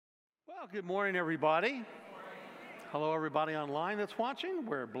Well, good morning, everybody. Hello, everybody online that's watching.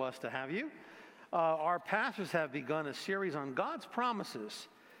 We're blessed to have you. Our pastors have begun a series on God's promises.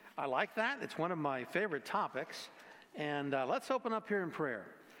 I like that. It's one of my favorite topics. And let's open up here in prayer.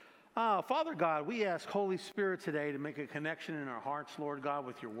 Father God, we ask Holy Spirit today to make a connection in our hearts, Lord God,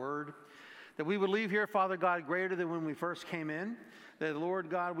 with your word. That we would leave here, Father God, greater than when we first came in. That, Lord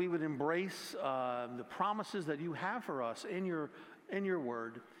God, we would embrace the promises that you have for us in your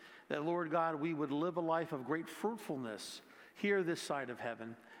word. That, Lord God, we would live a life of great fruitfulness here this side of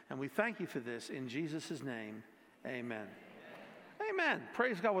heaven. And we thank you for this in Jesus' name. Amen. Amen.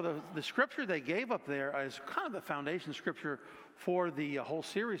 Praise God. Well, the scripture they gave up there is kind of the foundation scripture for the whole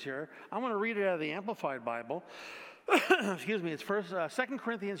series here. I want to read it out of the Amplified Bible. Excuse me. It's 2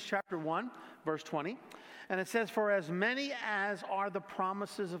 Corinthians chapter 1, verse 20. And it says, "For as many as are the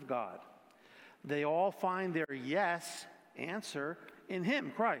promises of God, they all find their yes answer in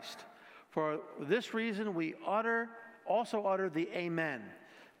him, Christ. For this reason we also utter the amen,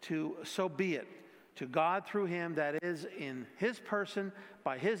 to so be it, to God through him, that is, in his person,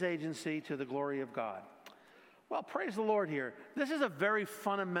 by his agency, to the glory of God." Well, praise the Lord here. This is a very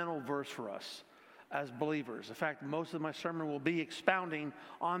fundamental verse for us as believers. In fact, most of my sermon will be expounding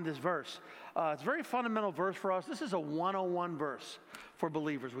on this verse. It's a very fundamental verse for us. This is a 101 verse for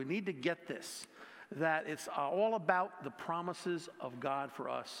believers. We need to get this, that it's all about the promises of God for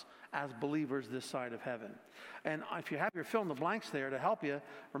us as believers this side of heaven. And if you have your fill in the blanks there to help you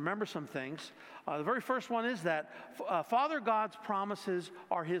remember some things, the very first one is that Father God's promises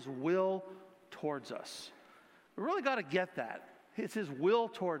are his will towards us. We really got to get that. It's his will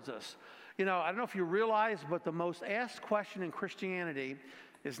towards us. You know, I don't know if you realize, but the most asked question in Christianity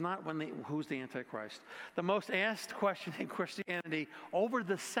is not who's the Antichrist. The most asked question in Christianity over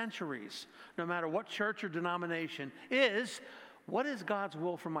the centuries, no matter what church or denomination, is, what is God's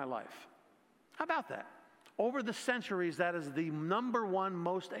will for my life? How about that? Over the centuries, that is the number one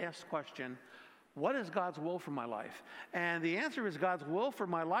most asked question. What is God's will for my life? And the answer is, God's will for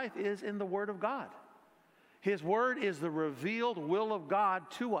my life is in the Word of God. His Word is the revealed will of God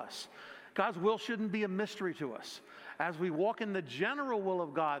to us. God's will shouldn't be a mystery to us. As we walk in the general will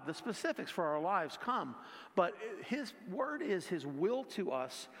of God, the specifics for our lives come. But his word is his will to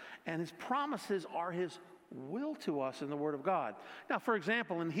us, and his promises are his will to us in the Word of God. Now, for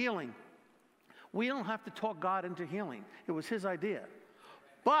example, in healing, we don't have to talk God into healing. It was his idea.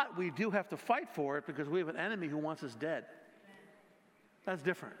 But we do have to fight for it because we have an enemy who wants us dead. That's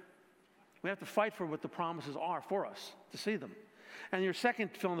different. We have to fight for what the promises are for us, to see them. And your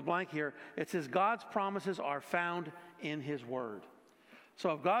second fill in the blank here, it says God's promises are found in his word.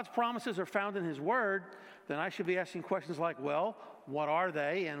 So if God's promises are found in his word, then I should be asking questions like, well, what are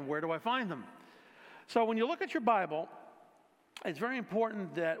they and where do I find them? So when you look at your Bible, it's very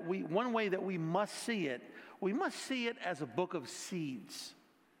important that one way that we must see it as a book of seeds.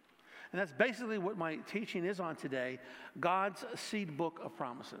 And that's basically what my teaching is on today, God's seed book of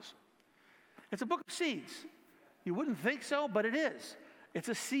promises. It's a book of seeds. You wouldn't think so, but it is. It's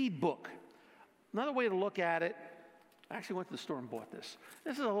a seed book. Another way to look at it, I actually went to the store and bought this.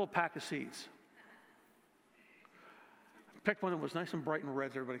 This is a little pack of seeds. I picked one that was nice and bright and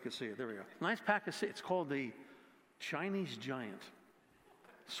red so everybody could see it. There we go. Nice pack of seeds. It's called the Chinese Giant.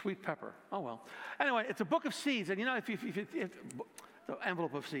 Sweet pepper. Oh, well. Anyway, it's a book of seeds. And you know, if the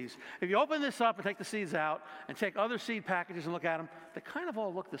envelope of seeds. If you open this up and take the seeds out and take other seed packages and look at them, they kind of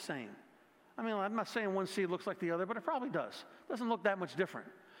all look the same. I mean, I'm not saying one seed looks like the other, but it probably does. It doesn't look that much different.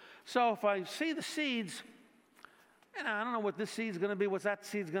 So if I see the seeds, I don't know what this seed's going to be, what's that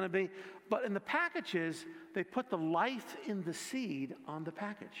seed's going to be. But in the packages, they put the life in the seed on the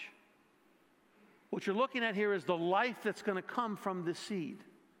package. What you're looking at here is the life that's going to come from the seed.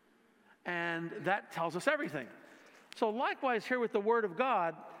 And that tells us everything. So likewise here with the Word of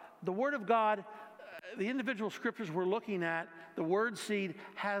God, the individual scriptures we're looking at, the word seed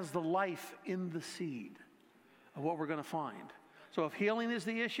has the life in the seed of what we're going to find. So if healing is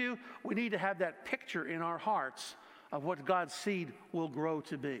the issue, we need to have that picture in our hearts of what God's seed will grow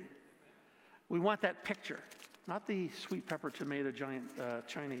to be. We want that picture, not the sweet pepper tomato giant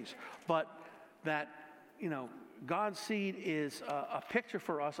Chinese, but that, God's seed is a picture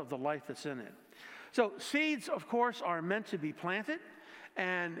for us of the life that's in it. So seeds, of course, are meant to be planted.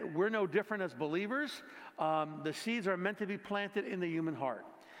 And we're no different as believers. The seeds are meant to be planted in the human heart.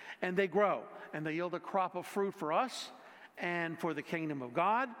 And they grow. And they yield a crop of fruit for us and for the kingdom of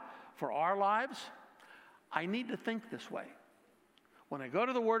God, for our lives. I need to think this way. When I go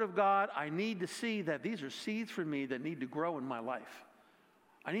to the Word of God, I need to see that these are seeds for me that need to grow in my life.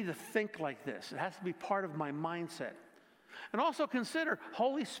 I need to think like this. It has to be part of my mindset. And also consider,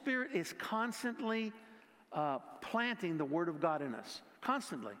 Holy Spirit is constantly planting the Word of God in us.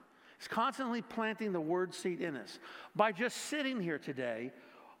 Constantly. He's constantly planting the Word seed in us. By just sitting here today,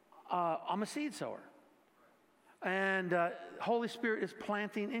 I'm a seed sower. And Holy Spirit is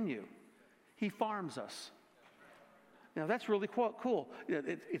planting in you. He farms us. Now, that's really cool.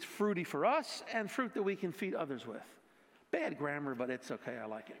 It's fruity for us and fruit that we can feed others with. Bad grammar, but it's okay. I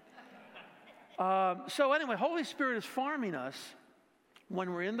like it. So anyway, Holy Spirit is farming us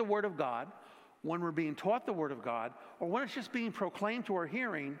when we're in the Word of God, when we're being taught the Word of God, or when it's just being proclaimed to our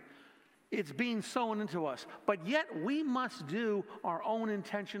hearing. It's being sown into us. But yet we must do our own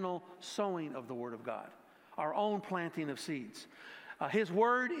intentional sowing of the Word of God, our own planting of seeds. His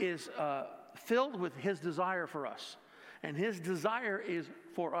Word is filled with His desire for us. And His desire is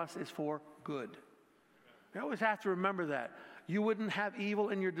for us is for good. You always have to remember that. You wouldn't have evil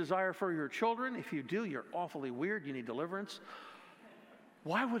in your desire for your children. If you do, you're awfully weird. You need deliverance.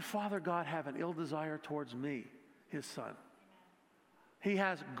 Why would Father God have an ill desire towards me, His Son? He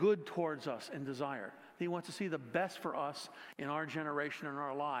has good towards us and desire. He wants to see the best for us in our generation and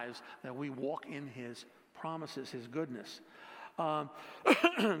our lives, that we walk in His promises, His goodness.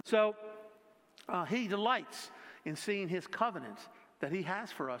 So He delights in seeing His covenant that He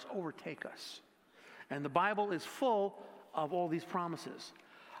has for us overtake us. And the Bible is full of all these promises.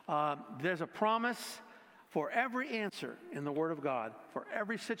 There's a promise for every answer in the Word of God, for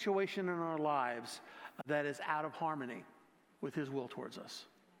every situation in our lives that is out of harmony with His will towards us.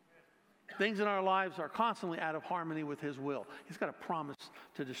 Things in our lives are constantly out of harmony with His will. He's got a promise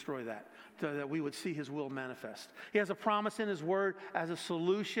to destroy that, so that we would see His will manifest. He has a promise in His Word as a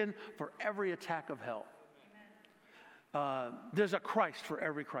solution for every attack of hell. There's a Christ for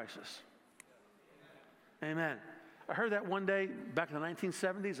every crisis. Amen. I heard that one day back in the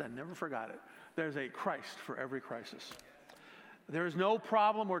 1970s. I never forgot it. There's a Christ for every crisis. There is no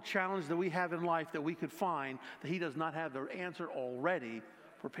problem or challenge that we have in life that we could find that He does not have the answer already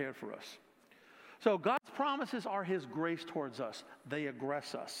prepared for us. So God's promises are His grace towards us. They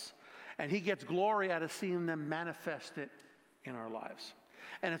aggress us. And He gets glory out of seeing them manifested in our lives.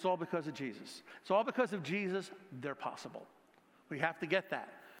 And it's all because of Jesus. It's all because of Jesus, they're possible. We have to get that.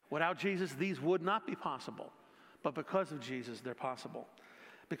 Without Jesus, these would not be possible. But because of Jesus, they're possible.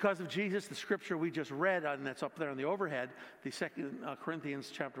 Because of Jesus, the scripture we just read, and that's up there on the overhead, the 2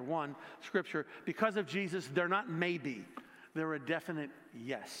 Corinthians chapter 1 scripture, because of Jesus, they're not maybe. They're a definite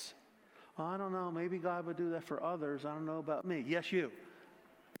yes. I don't know, maybe God would do that for others. I don't know about me. Yes, you.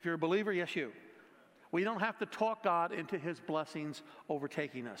 If you're a believer, yes, you. We don't have to talk God into His blessings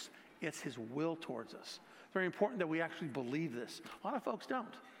overtaking us. It's His will towards us. It's very important that we actually believe this. A lot of folks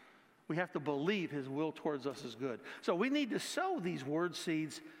don't. We have to believe His will towards us is good. So we need to sow these word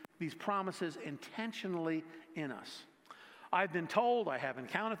seeds, these promises intentionally in us. I've been told, I haven't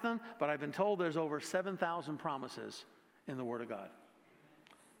counted them, but I've been told there's over 7,000 promises in the Word of God.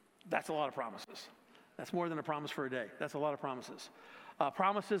 That's a lot of promises. That's more than a promise for a day. That's a lot of promises.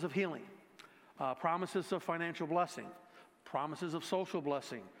 Promises of healing. Promises of financial blessing. Promises of social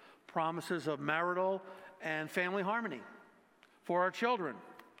blessing. Promises of marital and family harmony for our children.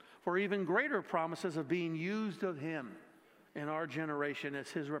 For even greater promises of being used of Him in our generation as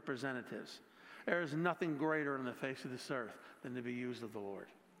His representatives. There is nothing greater on the face of this earth than to be used of the Lord.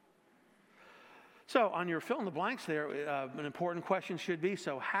 So on your fill in the blanks there, an important question should be,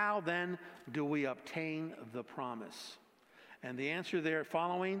 so how then do we obtain the promise? And the answer there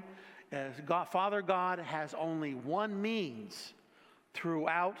following is Father God has only one means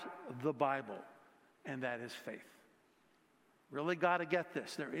throughout the Bible, and that is faith. Really got to get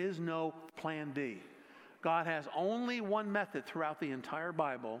this. There is no plan B. God has only one method throughout the entire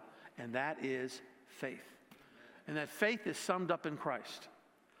Bible, and that is faith. And that faith is summed up in Christ.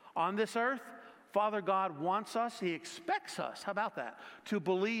 On this earth, Father God wants us, He expects us, how about that, to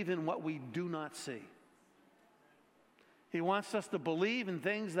believe in what we do not see. He wants us to believe in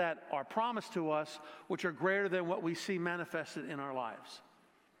things that are promised to us, which are greater than what we see manifested in our lives.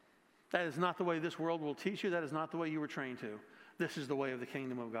 That is not the way this world will teach you. That is not the way you were trained to. This is the way of the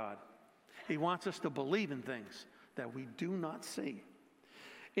kingdom of God. He wants us to believe in things that we do not see.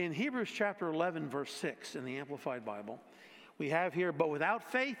 In Hebrews chapter 11, verse 6 in the Amplified Bible, we have here, but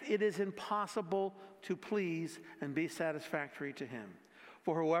without faith it is impossible to please and be satisfactory to Him.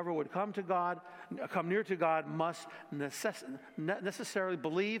 For whoever would come near to God must necessarily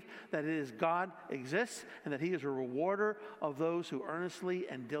believe that it is God exists and that He is a rewarder of those who earnestly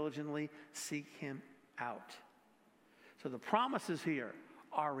and diligently seek Him out. So the promises here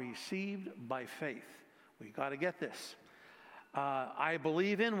are received by faith. We've got to get this. I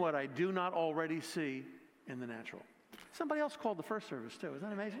believe in what I do not already see in the natural. Somebody else called the first service too. Isn't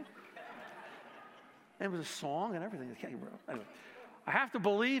that amazing? And it was a song and everything. Anyway, I have to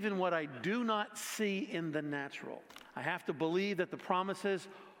believe in what I do not see in the natural. I have to believe that the promises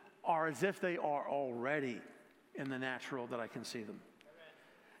are as if they are already in the natural, that I can see them.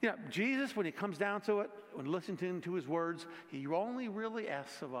 You know, Jesus, when he comes down to it, when listening to his words, he only really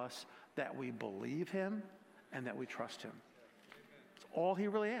asks of us that we believe him and that we trust him. That's all he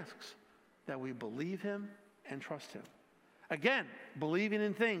really asks, that we believe him and trust him. Again, believing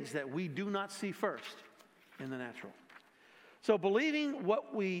in things that we do not see first in the natural. So believing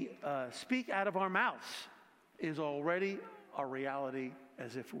what we speak out of our mouths is already a reality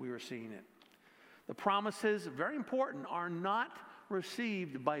as if we were seeing it. The promises, very important, are not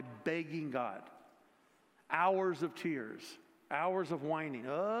received by begging God. Hours of tears, hours of whining.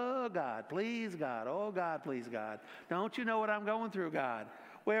 Oh, God, please, God. Oh, God, please, God. Don't you know what I'm going through, God?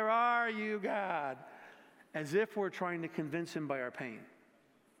 Where are you, God? As if we're trying to convince him by our pain.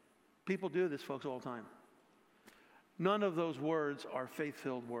 People do this, folks, all the time. None of those words are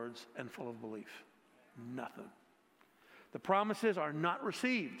faith-filled words and full of belief. Nothing. The promises are not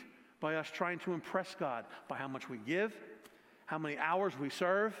received by us trying to impress God by how much we give, how many hours we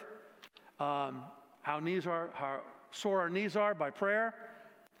serve, how sore our knees are by prayer.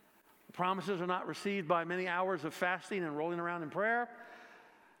 The promises are not received by many hours of fasting and rolling around in prayer.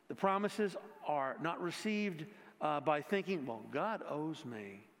 The promises are not received by thinking, well, God owes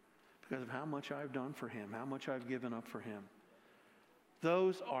me because of how much I've done for him, how much I've given up for him.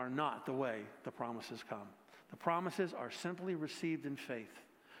 Those are not the way the promises come. The promises are simply received in faith.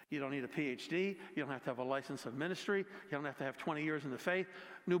 You don't need a PhD. You don't have to have a license of ministry. You don't have to have 20 years in the faith.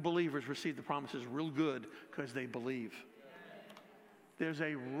 New believers receive the promises real good because they believe. There's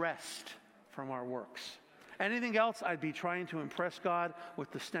a rest from our works. Anything else, I'd be trying to impress God with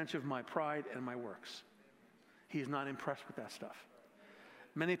the stench of my pride and my works. He's not impressed with that stuff.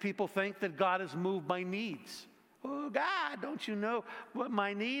 Many people think that God is moved by needs. Oh, God, don't you know what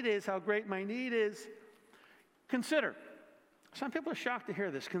my need is, how great my need is? Consider. Some people are shocked to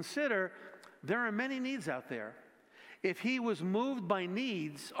hear this. Consider, there are many needs out there. If he was moved by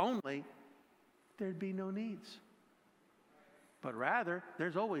needs only, there'd be no needs. But rather,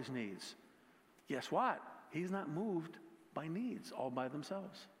 there's always needs. Guess what? He's not moved by needs all by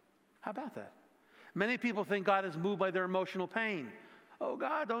themselves. How about that? Many people think God is moved by their emotional pain. Oh,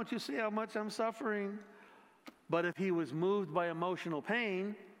 God, don't you see how much I'm suffering? But if he was moved by emotional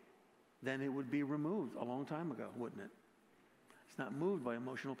pain, then it would be removed a long time ago, wouldn't it? He's not moved by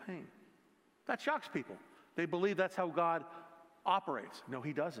emotional pain. That shocks people. They believe that's how God operates. No,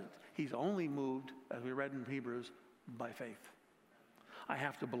 he doesn't. He's only moved, as we read in Hebrews, by faith. I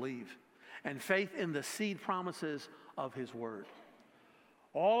have to believe. And faith in the seed promises of his word.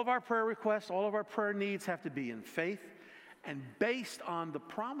 All of our prayer requests, all of our prayer needs have to be in faith and based on the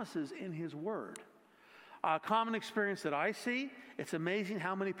promises in his word. A common experience that I see, it's amazing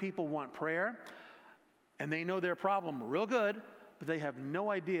how many people want prayer and they know their problem real good, but they have no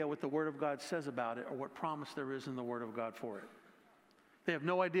idea what the Word of God says about it or what promise there is in the Word of God for it. They have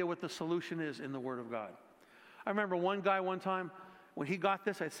no idea what the solution is in the Word of God. I remember one guy one time, when he got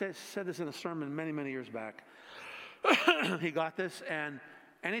this, I said this in a sermon many, many years back. He got this, and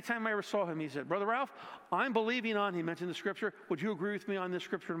anytime I ever saw him, he said, Brother Ralph, I'm believing on, he mentioned the Scripture, would you agree with me on this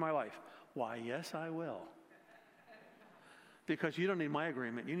Scripture in my life? Why, yes, I will. Because you don't need my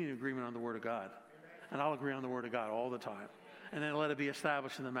agreement, you need agreement on the Word of God. And I'll agree on the Word of God all the time. And then let it be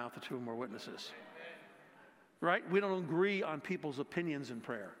established in the mouth of two or more witnesses. Right? We don't agree on people's opinions in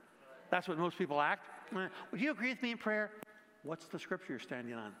prayer. That's what most people act. Would you agree with me in prayer? What's the Scripture you're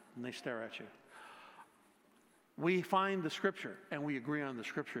standing on? And they stare at you. We find the Scripture and we agree on the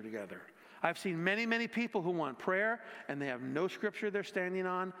Scripture together. I've seen many, many people who want prayer and they have no Scripture they're standing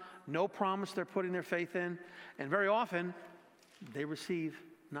on, no promise they're putting their faith in, and very often they receive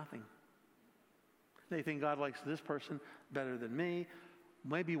nothing. They think God likes this person better than me.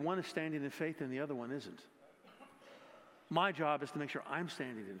 Maybe one is standing in faith and the other one isn't. My job is to make sure I'm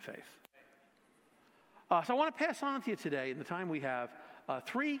standing in faith. So I want to pass on to you today, in the time we have,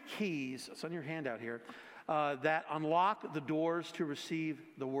 3 keys, it's on your handout here, that unlock the doors to receive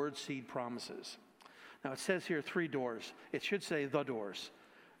the word seed promises. Now it says here 3 doors. It should say the doors.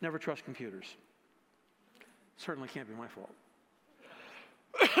 Never trust computers. Certainly can't be my fault.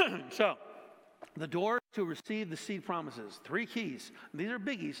 So, the doors to receive the seed promises. 3 keys. These are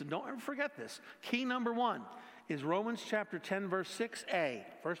biggies, so don't ever forget this. Key number 1 is Romans chapter 10, verse 6a,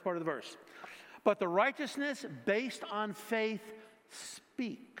 first part of the verse. But the righteousness based on faith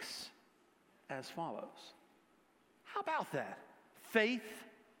speaks as follows. How about that? Faith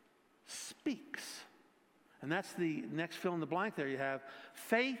speaks. And that's the next fill in the blank there you have.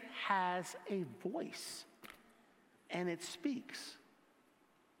 Faith has a voice, and it speaks.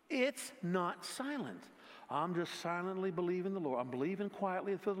 It's not silent. I'm just silently believing the Lord. I'm believing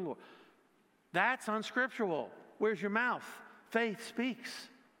quietly for the Lord. That's unscriptural. Where's your mouth? Faith speaks.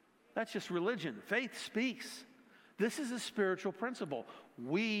 That's just religion. Faith speaks. This is a spiritual principle.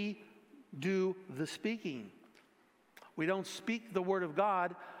 We do the speaking. We don't speak the Word of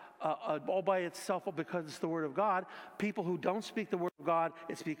God all by itself because it's the Word of God. People who don't speak the Word of God,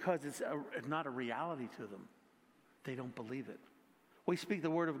 it's because it's not a reality to them. They don't believe it. We speak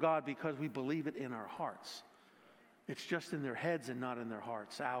the Word of God because we believe it in our hearts. It's just in their heads and not in their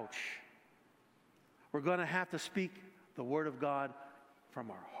hearts. Ouch. We're going to have to speak the Word of God from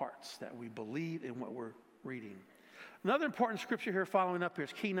our hearts, that we believe in what we're reading. Another important scripture here following up here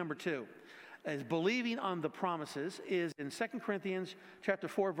is key number 2. As believing on the promises is in 2 Corinthians chapter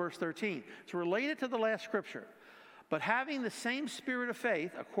 4, verse 13. It's related to the last scripture. But having the same spirit of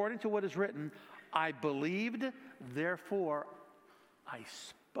faith, according to what is written, I believed, therefore I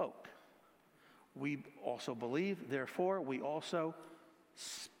spoke. We also believe, therefore we also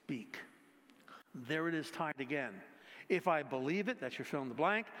speak. There it is tied again. If I believe it, that's your fill in the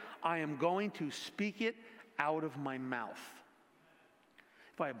blank, I am going to speak it out of my mouth.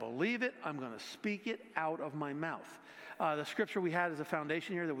 If I believe it, I'm going to speak it out of my mouth. The scripture we had as a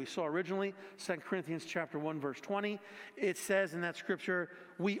foundation here that we saw originally, 2 Corinthians chapter 1, verse 20. It says in that scripture,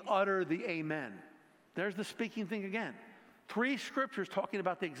 we utter the amen. There's the speaking thing again. 3 scriptures talking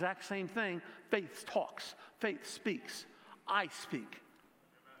about the exact same thing. Faith talks. Faith speaks. I speak.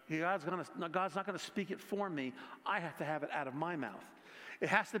 God's not going to speak it for me. I have to have it out of my mouth. It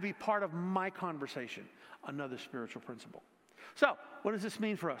has to be part of my conversation. Another spiritual principle. So, what does this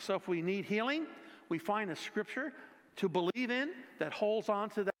mean for us? So, if we need healing, we find a scripture to believe in that holds on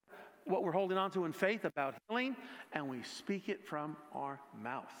to that, what we're holding on to in faith about healing, and we speak it from our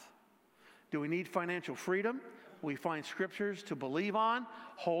mouth. Do we need financial freedom? We find scriptures to believe on,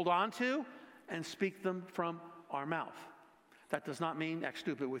 hold on to, and speak them from our mouth. That does not mean act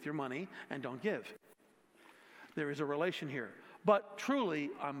stupid with your money and don't give. There is a relation here. But truly,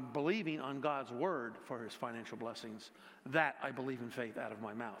 I'm believing on God's word for his financial blessings. That I believe in faith out of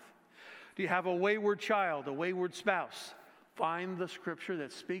my mouth. Do you have a wayward child, a wayward spouse? Find the scripture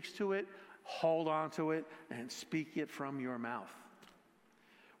that speaks to it, hold on to it, and speak it from your mouth.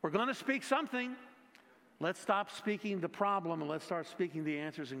 We're going to speak something. Let's stop speaking the problem and let's start speaking the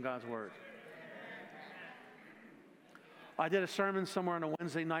answers in God's word. I did a sermon somewhere on a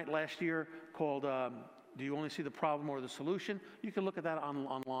Wednesday night last year called Do You Only See the Problem or the Solution? You can look at that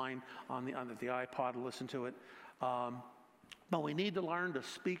online on the iPod and listen to it. But we need to learn to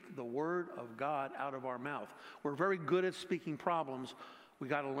speak the word of God out of our mouth. We're very good at speaking problems. We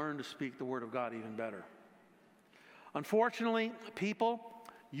got to learn to speak the word of God even better. Unfortunately, people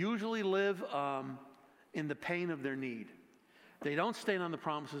usually live in the pain of their need. They don't stand on the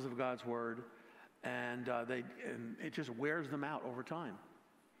promises of God's word, and it just wears them out over time.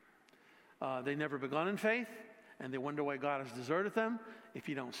 They never begun in faith, and they wonder why God has deserted them. If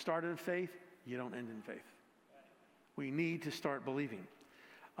you don't start in faith, you don't end in faith. We need to start believing.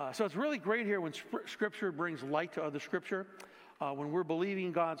 So it's really great here when Scripture brings light to other Scripture. When we're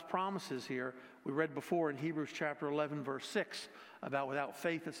believing God's promises here, we read before in Hebrews chapter 11, verse 6, about without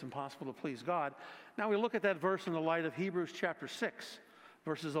faith it's impossible to please God. Now we look at that verse in the light of Hebrews chapter 6,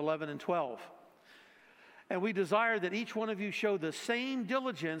 verses 11 and 12. And we desire that each one of you show the same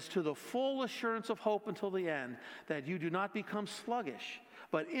diligence to the full assurance of hope until the end, that you do not become sluggish,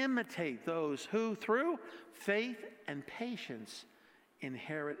 but imitate those who, through faith and patience,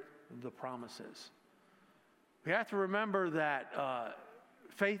 inherit the promises. We have to remember that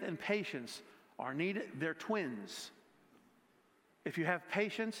faith and patience are needed. They're twins. If you have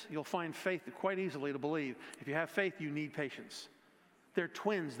patience, you'll find faith quite easily to believe. If you have faith, you need patience. They're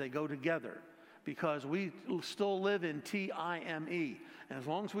twins. They go together. Because we still live in time. And as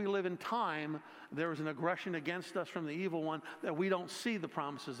long as we live in time, there is an aggression against us from the evil one that we don't see the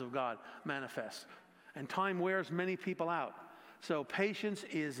promises of God manifest. And time wears many people out. So patience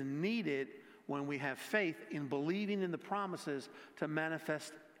is needed when we have faith in believing in the promises to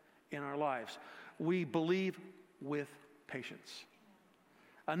manifest in our lives. We believe with patience.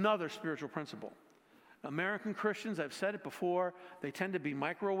 Another spiritual principle. American Christians, I've said it before, they tend to be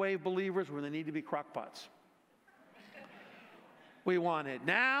microwave believers where they need to be crockpots. We want it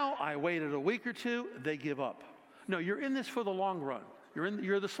now. I waited a week or two. They give up. No, you're in this for the long run.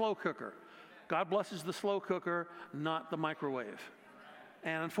 You're the slow cooker. God blesses the slow cooker, not the microwave.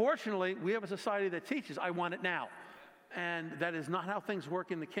 And unfortunately, we have a society that teaches, I want it now. And that is not how things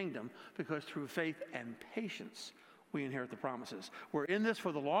work in the kingdom, because through faith and patience, we inherit the promises. We're in this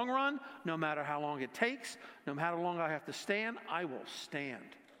for the long run. No matter how long it takes, no matter how long I have to stand, I will stand.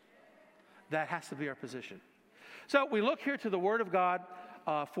 That has to be our position. So we look here to the Word of God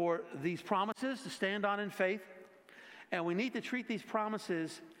for these promises to stand on in faith. And we need to treat these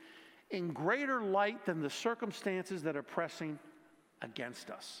promises in greater light than the circumstances that are pressing against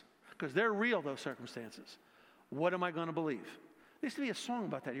us. Because they're real, those circumstances. What am I going to believe? There used to be a song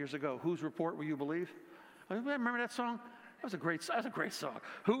about that years ago. Whose report will you believe? Remember that song? That was a great song.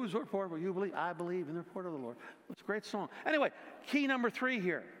 Whose report will you believe? I believe in the report of the Lord. It's a great song. Anyway, key number 3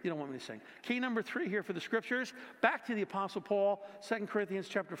 here. You don't want me to sing. Key number 3 here for the scriptures. Back to the Apostle Paul, 2 Corinthians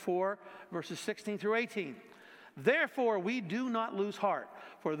chapter 4, verses 16 through 18. Therefore, we do not lose heart.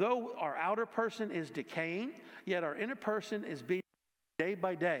 For though our outer person is decaying, yet our inner person is being day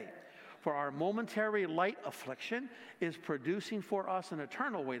by day. For our momentary light affliction is producing for us an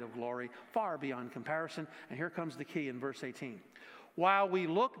eternal weight of glory far beyond comparison. And here comes the key in verse 18. While we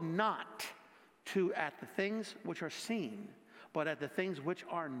look not at the things which are seen, but at the things which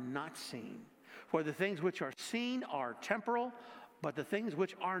are not seen. For the things which are seen are temporal, but the things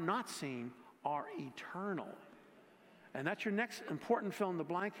which are not seen are eternal. And that's your next important fill in the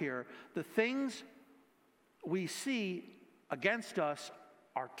blank here. The things we see against us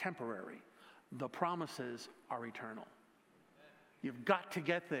are temporary. The promises are eternal. You've got to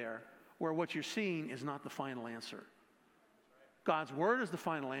get there where what you're seeing is not the final answer. God's word is the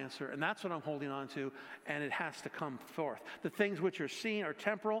final answer, and that's what I'm holding on to, and it has to come forth. The things which are seen are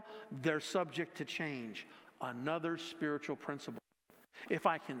temporal. They're subject to change. Another spiritual principle. If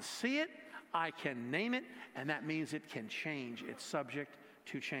I can see it, I can name it, and that means it can change. It's subject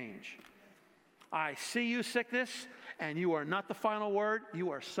to change. I see you, sickness, and you are not the final word.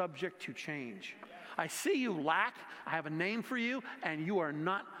 You are subject to change. I see you, lack. I have a name for you, and you are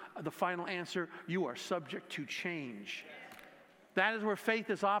not the final answer. You are subject to change. That is where faith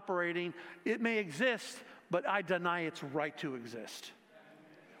is operating. It may exist, but I deny its right to exist.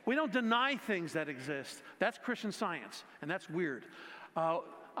 We don't deny things that exist. That's Christian Science, and that's weird. I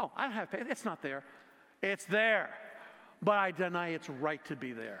have faith. It's not there. It's there, but I deny its right to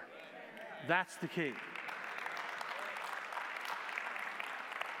be there. That's the key.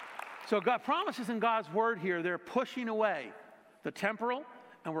 So God promises in God's word here, they're pushing away the temporal,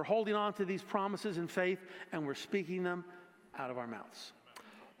 and we're holding on to these promises in faith, and we're speaking them out of our mouths.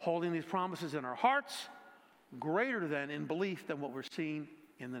 Holding these promises in our hearts, greater than in belief than what we're seeing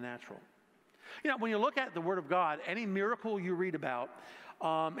in the natural. You know, when you look at the Word of God, any miracle you read about,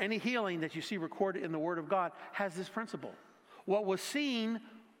 any healing that you see recorded in the Word of God has this principle. What was seen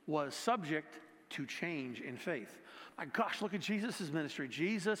was subject to change in faith. My gosh, look at Jesus' ministry.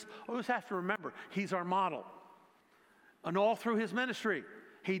 Jesus, always have to remember, he's our model. And all through his ministry,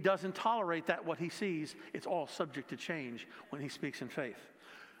 he doesn't tolerate that what he sees. It's all subject to change when he speaks in faith.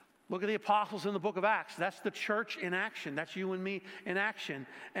 Look at the apostles in the book of Acts. That's the church in action. That's you and me in action.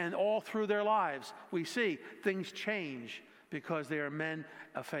 And all through their lives, we see things change because they are men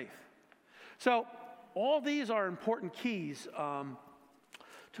of faith. So all these are important keys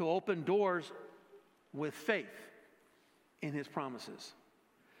to open doors with faith in his promises.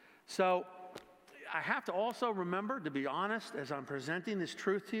 So I have to also remember, to be honest, as I'm presenting this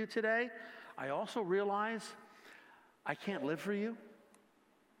truth to you today, I also realize I can't live for you.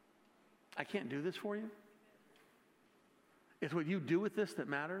 I can't do this for you. It's what you do with this that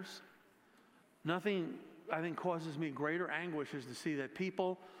matters. Nothing, I think, causes me greater anguish is to see that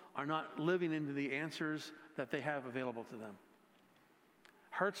people are not living into the answers that they have available to them.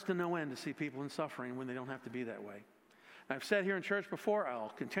 Hurts to no end to see people in suffering when they don't have to be that way. And I've said here in church before,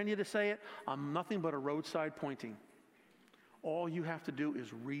 I'll continue to say it, I'm nothing but a roadside pointing. All you have to do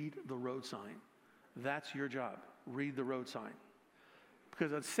is read the road sign. That's your job. Read the road sign.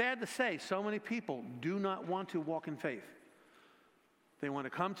 Because it's sad to say, so many people do not want to walk in faith. They want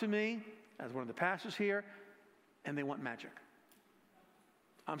to come to me, as one of the pastors here, and they want magic.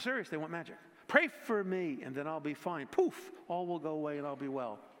 I'm serious, they want magic. Pray for me, and then I'll be fine. Poof, all will go away and I'll be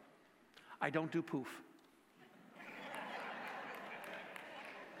well. I don't do poof.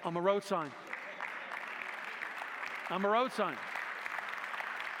 I'm a road sign. I'm a road sign.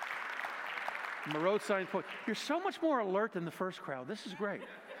 I'm a road sign point. You're so much more alert than the first crowd. This is great.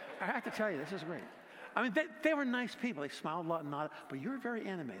 I have to tell you, this is great. I mean, they were nice people. They smiled a lot and nodded, but you're very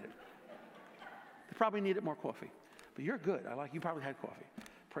animated. They probably needed more coffee, but you're good. You probably had coffee.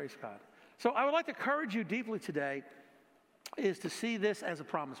 Praise God. So I would like to encourage you deeply today is to see this as a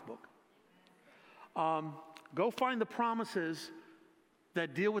promise book. Go find the promises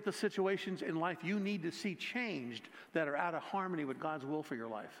that deal with the situations in life you need to see changed that are out of harmony with God's will for your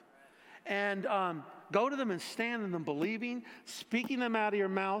life. And go to them and stand in them, believing, speaking them out of your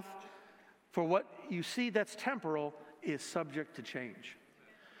mouth, for what you see that's temporal is subject to change.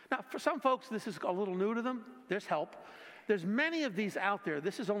 Now, for some folks, this is a little new to them. There's help. There's many of these out there.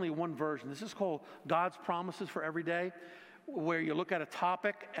 This is only one version. This is called God's Promises for Every Day, where you look at a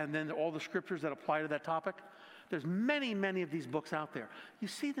topic and then all the scriptures that apply to that topic. There's many, many of these books out there. You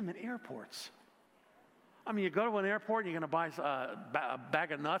see them in airports. I mean, you go to an airport and you're going to buy a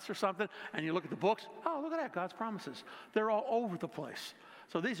bag of nuts or something, and you look at the books. Oh, look at that, God's Promises. They're all over the place.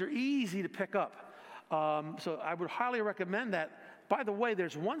 So these are easy to pick up. So I would highly recommend that. By the way,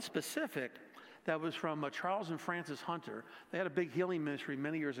 there's one specific that was from Charles and Frances Hunter. They had a big healing ministry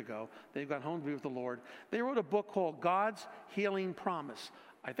many years ago. They've gone home to be with the Lord. They wrote a book called God's Healing Promise.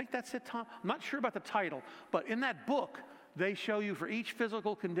 I think that's it, Tom. I'm not sure about the title, but in that book, they show you for each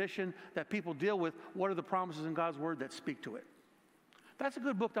physical condition that people deal with, what are the promises in God's Word that speak to it. That's a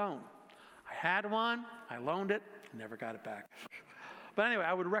good book to own. I had one, I loaned it, never got it back. But anyway,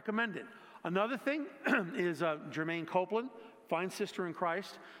 I would recommend it. Another thing is Jermaine Copeland, fine sister in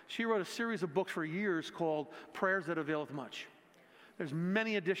Christ. She wrote a series of books for years called Prayers That Availeth Much. There's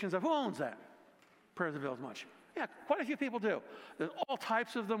many editions of, who owns that? Prayers That Availeth Much. Yeah, quite a few people do. There's all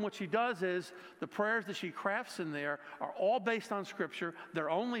types of them. What she does is the prayers that she crafts in there are all based on Scripture. They're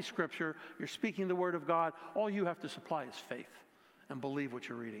only Scripture. You're speaking the Word of God. All you have to supply is faith and believe what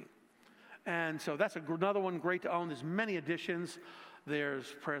you're reading. And so that's another one great to own. There's many editions.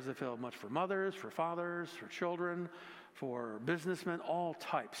 There's Prayers That Availeth Much for mothers, for fathers, for children, for businessmen, all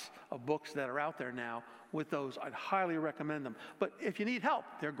types of books that are out there now with those. I'd highly recommend them. But if you need help,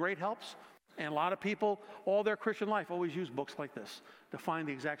 they're great helps. And a lot of people, all their Christian life, always use books like this to find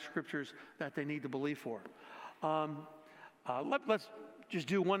the exact scriptures that they need to believe for. Let's just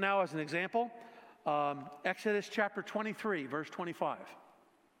do one now as an example. Exodus chapter 23, verse 25.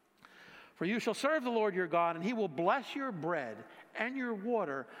 For you shall serve the Lord your God, and he will bless your bread and your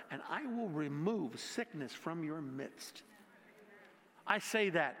water, and I will remove sickness from your midst. I say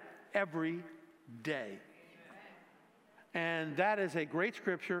that every day. And that is a great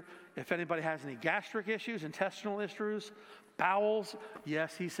scripture. If anybody has any gastric issues, intestinal issues, bowels.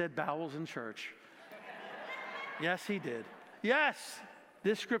 Yes, he said bowels in church. Yes, he did. Yes,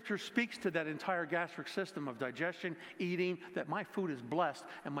 this scripture speaks to that entire gastric system of digestion, eating, that my food is blessed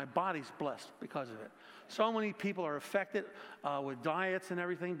and my body's blessed because of it. So many people are affected with diets and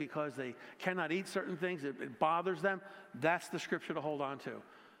everything because they cannot eat certain things. It bothers them. That's the scripture to hold on to.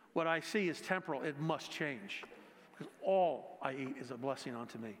 What I see is temporal. It must change. Because all I eat is a blessing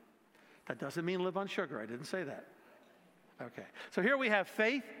unto me. That doesn't mean live on sugar. I didn't say that. Okay. So here we have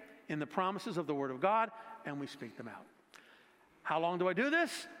faith in the promises of the Word of God, and we speak them out. How long do I do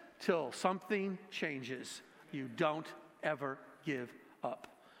this? Till something changes. You don't ever give up.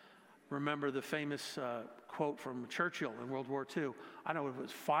 Remember the famous quote from Churchill in World War II. I know it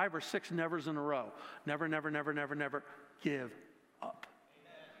was 5 or 6 nevers in a row. Never, never, never, never, never give up.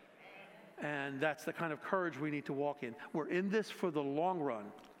 And that's the kind of courage we need to walk in. We're in this for the long run.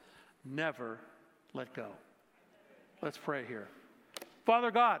 Never let go. Let's pray here. Father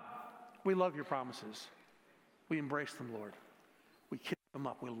God, we love your promises. We embrace them, Lord. We kiss them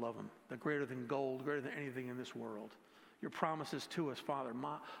up. We love them. They're greater than gold, greater than anything in this world. Your promises to us, Father.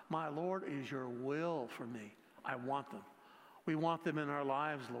 My Lord, is your will for me. I want them. We want them in our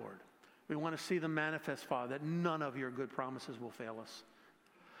lives, Lord. We want to see them manifest, Father, that none of your good promises will fail us.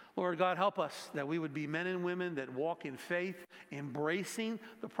 Lord God, help us that we would be men and women that walk in faith, embracing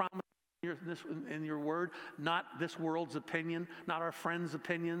the promise in your word, not this world's opinion, not our friends'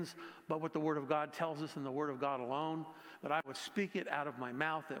 opinions, but what the Word of God tells us in the Word of God alone, that I would speak it out of my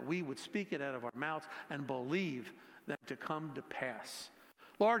mouth, that we would speak it out of our mouths and believe them to come to pass.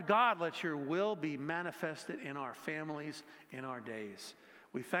 Lord God, let your will be manifested in our families, in our days.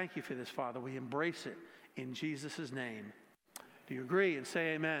 We thank you for this, Father. We embrace it in Jesus' name. Do you agree and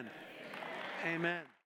say amen? Amen. Amen.